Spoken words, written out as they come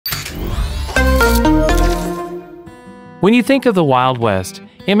When you think of the Wild West,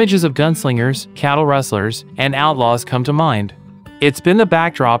 images of gunslingers, cattle rustlers, and outlaws come to mind. It's been the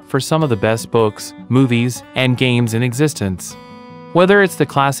backdrop for some of the best books, movies, and games in existence. Whether it's the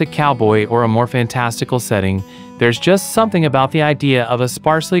classic Cowboy or a more fantastical setting, there's just something about the idea of a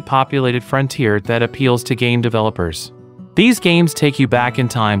sparsely populated frontier that appeals to game developers. These games take you back in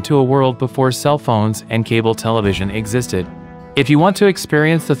time to a world before cell phones and cable television existed. If you want to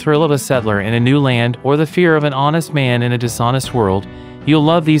experience the thrill of a settler in a new land or the fear of an honest man in a dishonest world, you'll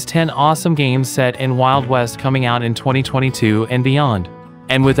love these 10 awesome games set in Wild West coming out in 2022 and beyond.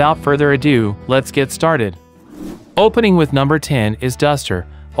 And without further ado, let's get started. Opening with number 10 is Duster,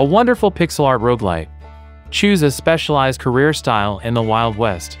 a wonderful pixel art roguelite. Choose a specialized career style in the Wild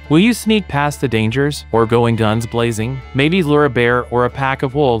West. Will you sneak past the dangers, or go in guns blazing? Maybe lure a bear or a pack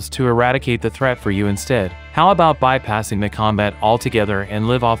of wolves to eradicate the threat for you instead? How about bypassing the combat altogether and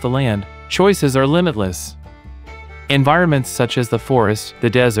live off the land? Choices are limitless. Environments such as the forest, the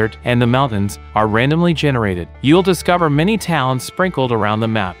desert, and the mountains are randomly generated. You'll discover many towns sprinkled around the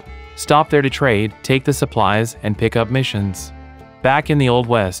map. Stop there to trade, take the supplies, and pick up missions. Back in the Old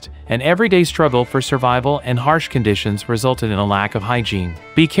West, an everyday struggle for survival and harsh conditions resulted in a lack of hygiene.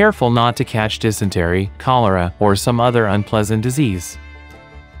 Be careful not to catch dysentery, cholera, or some other unpleasant disease.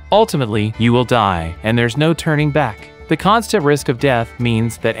 Ultimately, you will die, and there's no turning back. The constant risk of death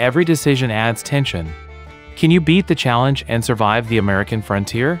means that every decision adds tension. Can you beat the challenge and survive the American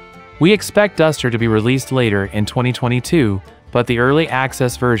frontier? We expect Duster to be released later in 2022, but the early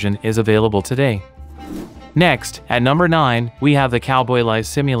access version is available today. Next, at number 9, we have the Cowboy Life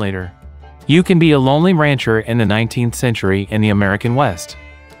Simulator. You can be a lonely rancher in the 19th century in the American West.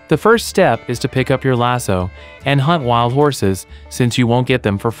 The first step is to pick up your lasso and hunt wild horses, since you won't get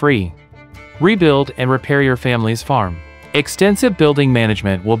them for free. Rebuild and repair your family's farm. Extensive building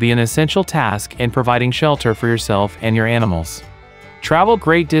management will be an essential task in providing shelter for yourself and your animals. Travel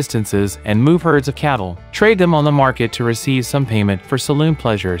great distances and move herds of cattle. Trade them on the market to receive some payment for saloon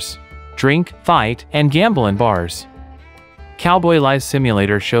pleasures. Drink, fight, and gamble in bars. Cowboy Life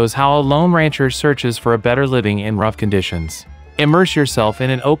Simulator shows how a lone rancher searches for a better living in rough conditions. Immerse yourself in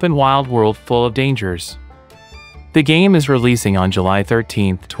an open wild world full of dangers. The game is releasing on July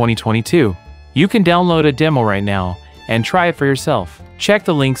 13, 2022. You can download a demo right now and try it for yourself. Check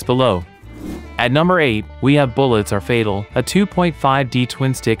the links below. At number 8, we have Bullets Are Fatal, a 2.5D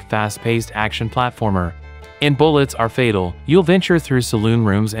twin-stick fast-paced action platformer. In Bullets Are Fatal, you'll venture through saloon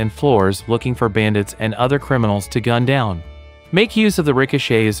rooms and floors looking for bandits and other criminals to gun down. Make use of the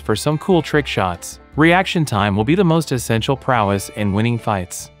ricochets for some cool trick shots. Reaction time will be the most essential prowess in winning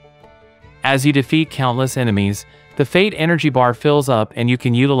fights. As you defeat countless enemies, the Fate energy bar fills up and you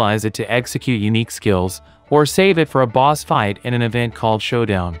can utilize it to execute unique skills, or save it for a boss fight in an event called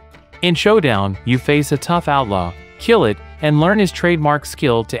Showdown. In Showdown, you face a tough outlaw, kill it, and learn his trademark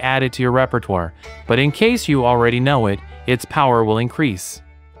skill to add it to your repertoire, but in case you already know it, its power will increase.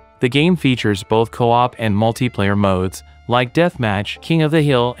 The game features both co-op and multiplayer modes, like Deathmatch, King of the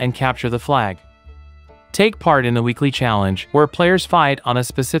Hill, and Capture the Flag. Take part in the weekly challenge, where players fight on a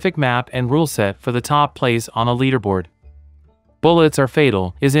specific map and rule set for the top place on a leaderboard. Bullets Are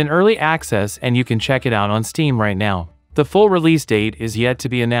Fatal is in early access and you can check it out on Steam right now. The full release date is yet to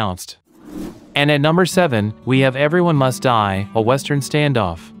be announced. And at number 7, we have Everyone Must Die, a Western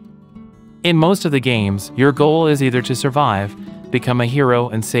standoff. In most of the games, your goal is either to survive, become a hero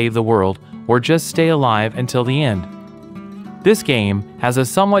and save the world, or just stay alive until the end. This game has a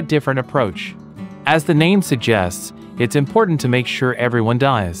somewhat different approach. As the name suggests, it's important to make sure everyone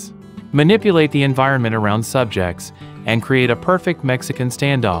dies. Manipulate the environment around subjects, and create a perfect Mexican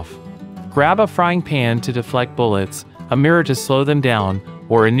standoff. Grab a frying pan to deflect bullets, a mirror to slow them down,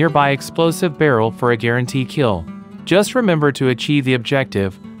 or a nearby explosive barrel for a guaranteed kill. Just remember to achieve the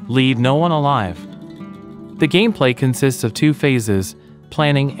objective, leave no one alive. The gameplay consists of 2 phases,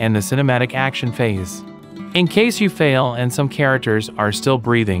 planning and the cinematic action phase. In case you fail and some characters are still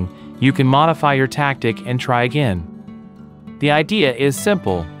breathing, you can modify your tactic and try again. The idea is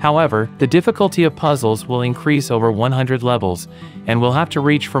simple, however, the difficulty of puzzles will increase over 100 levels, and we'll have to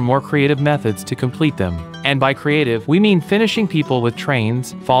reach for more creative methods to complete them. And by creative, we mean finishing people with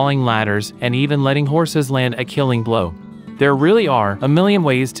trains, falling ladders, and even letting horses land a killing blow. There really are a million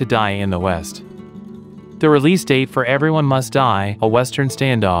ways to die in the West. The release date for Everyone Must Die, a Western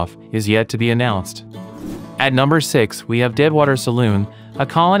standoff, is yet to be announced. At number 6, we have Deadwater Saloon, a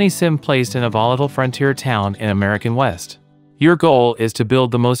colony sim placed in a volatile frontier town in American West. Your goal is to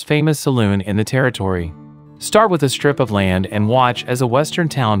build the most famous saloon in the territory. Start with a strip of land and watch as a western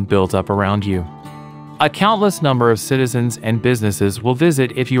town builds up around you. A countless number of citizens and businesses will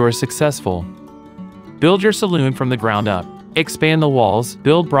visit if you are successful. Build your saloon from the ground up. Expand the walls,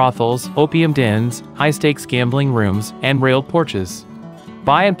 build brothels, opium dens, high-stakes gambling rooms, and railed porches.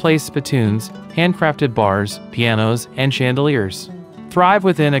 Buy and place spittoons, handcrafted bars, pianos, and chandeliers. Thrive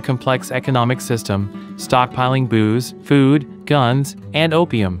within a complex economic system, stockpiling booze, food, guns, and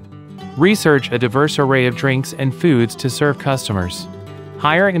opium. Research a diverse array of drinks and foods to serve customers.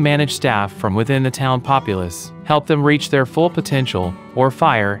 Hire and manage staff from within the town populace. Help them reach their full potential, or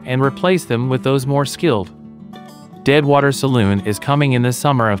fire and replace them with those more skilled. Deadwater Saloon is coming in the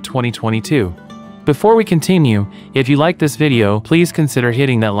summer of 2022. Before we continue, if you like this video, please consider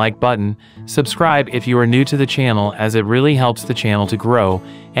hitting that like button, subscribe if you are new to the channel as it really helps the channel to grow,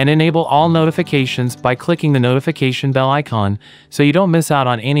 and enable all notifications by clicking the notification bell icon so you don't miss out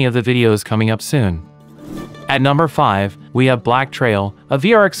on any of the videos coming up soon. At number 5, we have Black Trail, a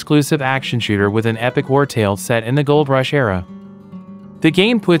VR-exclusive action shooter with an epic war tale set in the Gold Rush era. The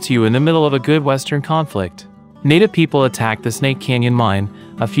game puts you in the middle of a good Western conflict. Native people attacked the Snake Canyon mine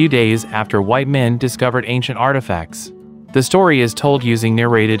a few days after white men discovered ancient artifacts. The story is told using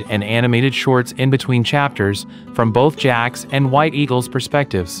narrated and animated shorts in between chapters from both Jack's and White Eagle's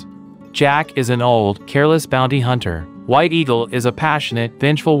perspectives. Jack is an old, careless bounty hunter. White Eagle is a passionate,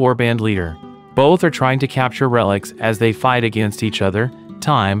 vengeful warband leader. Both are trying to capture relics as they fight against each other,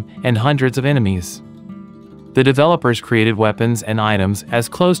 time, and hundreds of enemies. The developers created weapons and items as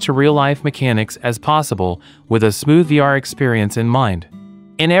close to real-life mechanics as possible with a smooth VR experience in mind.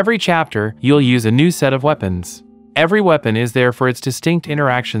 In every chapter, you'll use a new set of weapons. Every weapon is there for its distinct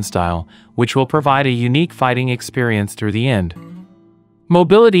interaction style, which will provide a unique fighting experience through the end.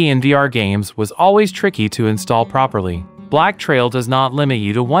 Mobility in VR games was always tricky to install properly. Black Trail does not limit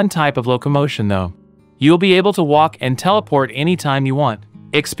you to one type of locomotion though. You'll be able to walk and teleport anytime you want.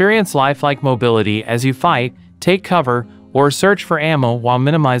 Experience lifelike mobility as you fight, take cover, or search for ammo while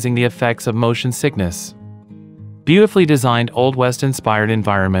minimizing the effects of motion sickness. Beautifully designed Old West-inspired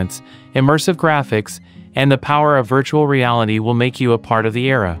environments, immersive graphics, and the power of virtual reality will make you a part of the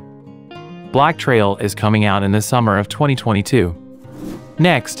era. Black Trail is coming out in the summer of 2022.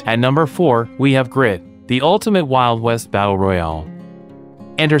 Next, at number 4, we have Grit, the ultimate Wild West battle royale.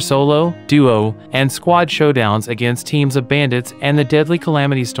 Enter solo, duo, and squad showdowns against teams of bandits and the deadly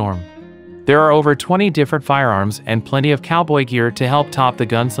Calamity Storm. There are over 20 different firearms and plenty of cowboy gear to help top the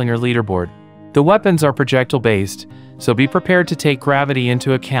gunslinger leaderboard. The weapons are projectile-based, so be prepared to take gravity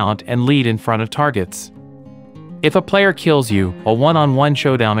into account and lead in front of targets. If a player kills you, a one-on-one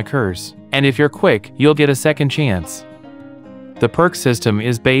showdown occurs, and if you're quick, you'll get a second chance. The perk system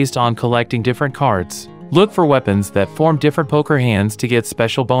is based on collecting different cards. Look for weapons that form different poker hands to get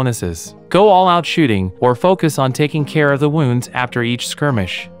special bonuses. Go all out shooting, or focus on taking care of the wounds after each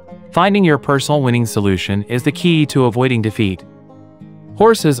skirmish. Finding your personal winning solution is the key to avoiding defeat.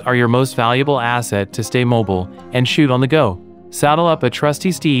 Horses are your most valuable asset to stay mobile and shoot on the go. Saddle up a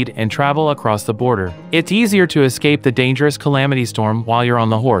trusty steed and travel across the border. It's easier to escape the dangerous Calamity Storm while you're on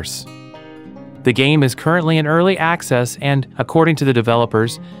the horse. The game is currently in early access and, according to the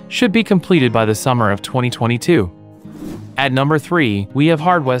developers, should be completed by the summer of 2022. At number 3, we have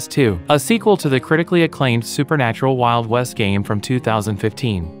Hard West 2, a sequel to the critically acclaimed supernatural Wild West game from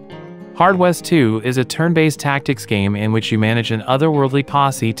 2015. Hard West 2 is a turn-based tactics game in which you manage an otherworldly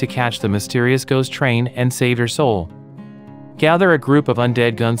posse to catch the mysterious ghost train and save your soul. Gather a group of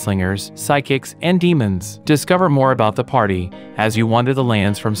undead gunslingers, psychics, and demons. Discover more about the party as you wander the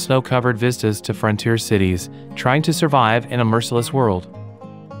lands from snow-covered vistas to frontier cities, trying to survive in a merciless world.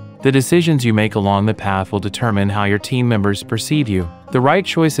 The decisions you make along the path will determine how your team members perceive you. The right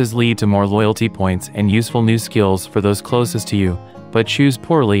choices lead to more loyalty points and useful new skills for those closest to you, but choose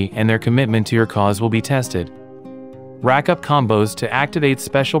poorly and their commitment to your cause will be tested. Rack up combos to activate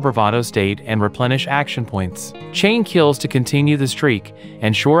special bravado state and replenish action points. Chain kills to continue the streak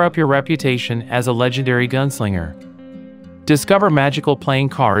and shore up your reputation as a legendary gunslinger. Discover magical playing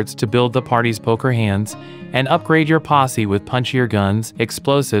cards to build the party's poker hands and upgrade your posse with punchier guns,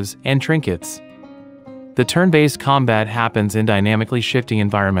 explosives, and trinkets. The turn-based combat happens in dynamically shifting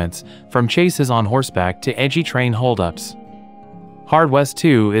environments, from chases on horseback to edgy train holdups. Hard West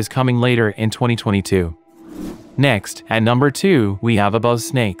 2 is coming later in 2022. Next, at number 2, we have Above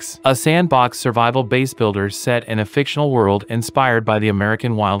Snakes, a sandbox survival base builder set in a fictional world inspired by the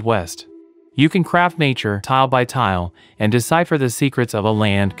American Wild West. You can craft nature tile by tile and decipher the secrets of a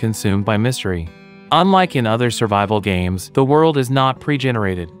land consumed by mystery. Unlike in other survival games, the world is not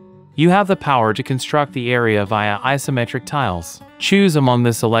pre-generated. You have the power to construct the area via isometric tiles. Choose among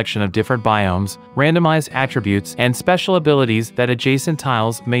the selection of different biomes, randomized attributes, and special abilities that adjacent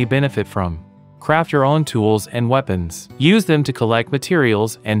tiles may benefit from. Craft your own tools and weapons. Use them to collect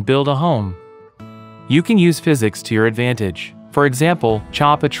materials and build a home. You can use physics to your advantage. For example,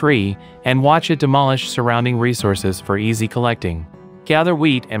 chop a tree and watch it demolish surrounding resources for easy collecting. Gather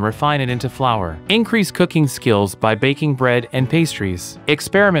wheat and refine it into flour. Increase cooking skills by baking bread and pastries.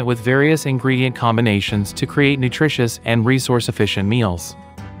 Experiment with various ingredient combinations to create nutritious and resource-efficient meals.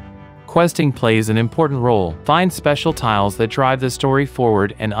 Questing plays an important role. Find special tiles that drive the story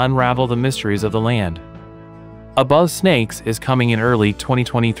forward and unravel the mysteries of the land. Above Snakes is coming in early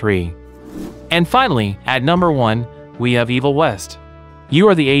 2023. And finally, at number 1, we have Evil West. You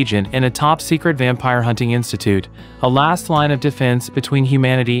are the agent in a top-secret vampire hunting institute, a last line of defense between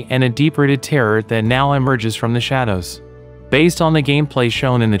humanity and a deep-rooted terror that now emerges from the shadows. Based on the gameplay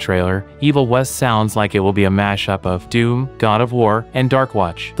shown in the trailer, Evil West sounds like it will be a mashup of Doom, God of War, and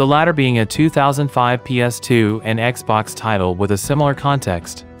Darkwatch, the latter being a 2005 PS2 and Xbox title with a similar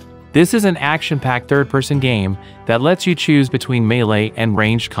context. This is an action-packed third-person game that lets you choose between melee and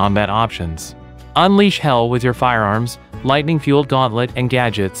ranged combat options. Unleash hell with your firearms, lightning-fueled gauntlet, and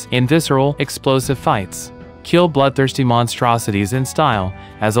gadgets in visceral, explosive fights. Kill bloodthirsty monstrosities in style,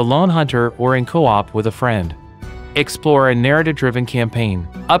 as a lone hunter or in co-op with a friend. Explore a narrative-driven campaign.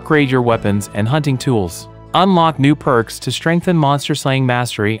 Upgrade your weapons and hunting tools. Unlock new perks to strengthen monster-slaying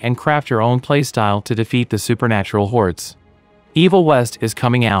mastery and craft your own playstyle to defeat the supernatural hordes. Evil West is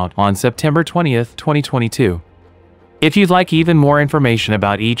coming out on September 20th, 2022. If you'd like even more information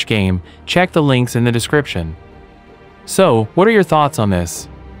about each game, check the links in the description. So, what are your thoughts on this?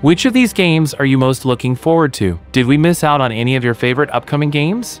 Which of these games are you most looking forward to? Did we miss out on any of your favorite upcoming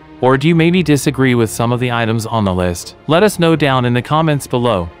games? Or do you maybe disagree with some of the items on the list? Let us know down in the comments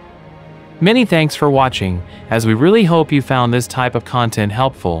below. Many thanks for watching, as we really hope you found this type of content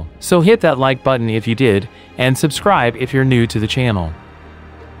helpful. So hit that like button if you did, and subscribe if you're new to the channel.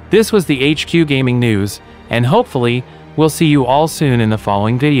 This was the HQ Gaming News, and hopefully, we'll see you all soon in the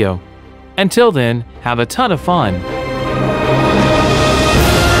following video. Until then, have a ton of fun!